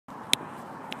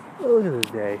Look at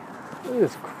this day. Look at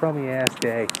this crummy ass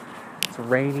day. It's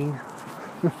raining.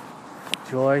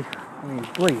 Joy. I mean,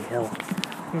 bloody hell.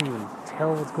 I can't even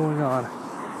tell what's going on.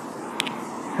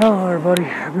 Hello, everybody.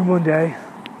 Happy Monday.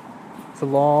 It's a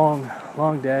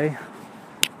long day.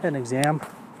 Had an exam.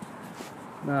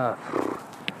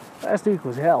 Last week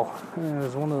was hell. It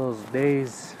was one of those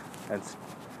days,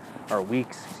 or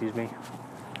weeks, excuse me.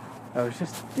 It was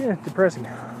just, depressing.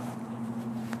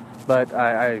 But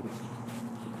I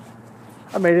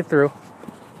made it through.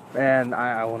 And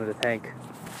I wanted to thank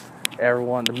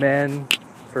everyone, the men,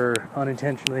 for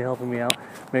unintentionally helping me out,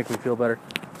 making me feel better.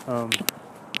 I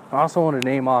also want to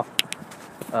name off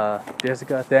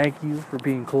Jessica. Thank you for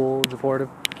being cool and supportive.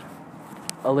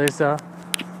 Alyssa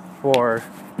for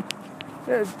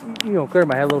clearing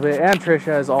my head a little bit, and Trisha,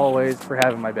 as always, for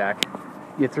having my back.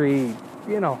 You three,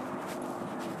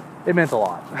 it meant a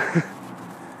lot.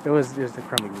 It was just a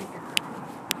crummy week.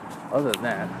 Other than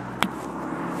that,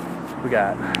 we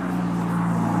got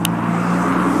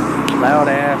loud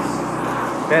ass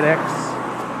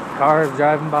FedEx cars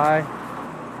driving by.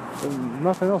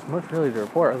 Nothing else much really to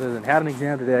report other than had an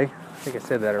exam today. I think I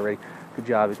said that already. Good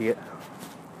job, idiot.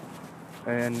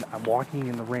 And I'm walking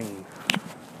in the rain.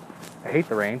 I hate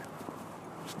the rain.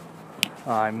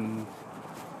 I'm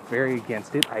very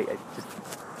against it. I just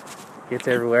gets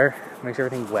everywhere, makes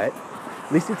everything wet.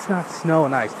 At least it's not snow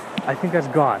and ice. I think that's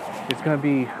gone. It's gonna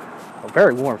be a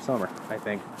very warm summer, I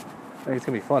think. I think it's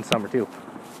gonna be a fun summer too.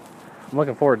 I'm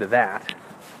looking forward to that.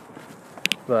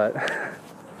 But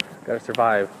gotta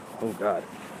survive. Oh God.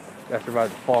 Gotta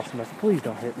survive the fall semester. Please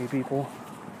don't hit me, people.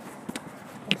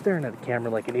 I'm staring at the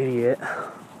camera like an idiot.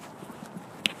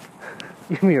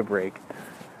 Give me a break.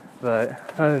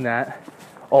 But other than that,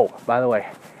 oh, by the way,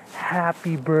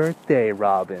 happy birthday,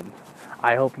 Robin.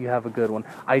 I hope you have a good one.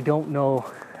 I don't know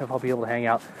if I'll be able to hang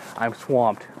out. I'm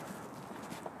swamped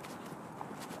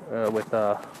with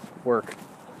work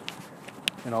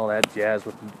and all that jazz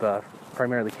with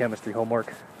primarily chemistry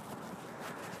homework,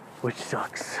 which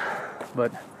sucks.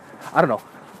 But I don't know.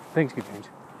 Things could change.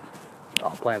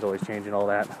 Plans always change and all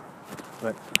that.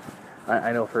 But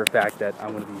I know for a fact that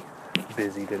I'm going to be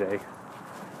busy today.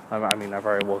 I mean, I've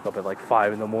already woke up at like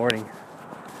 5 in the morning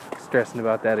stressing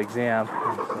about that exam.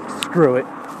 Like, screw it.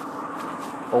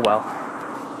 Oh well.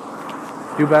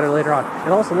 Do better later on.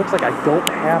 It also looks like I don't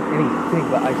have anything,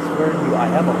 but I swear to you, I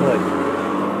have a hood.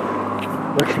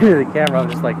 Looking at the camera, I'm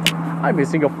just like, I'm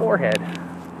missing a forehead.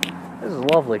 This is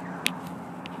lovely.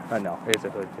 No, it's a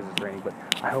hood because it's raining, but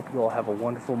I hope you all have a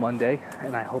wonderful Monday,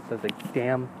 and I hope that the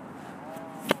damn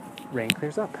rain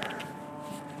clears up.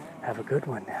 Have a good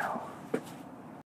one now.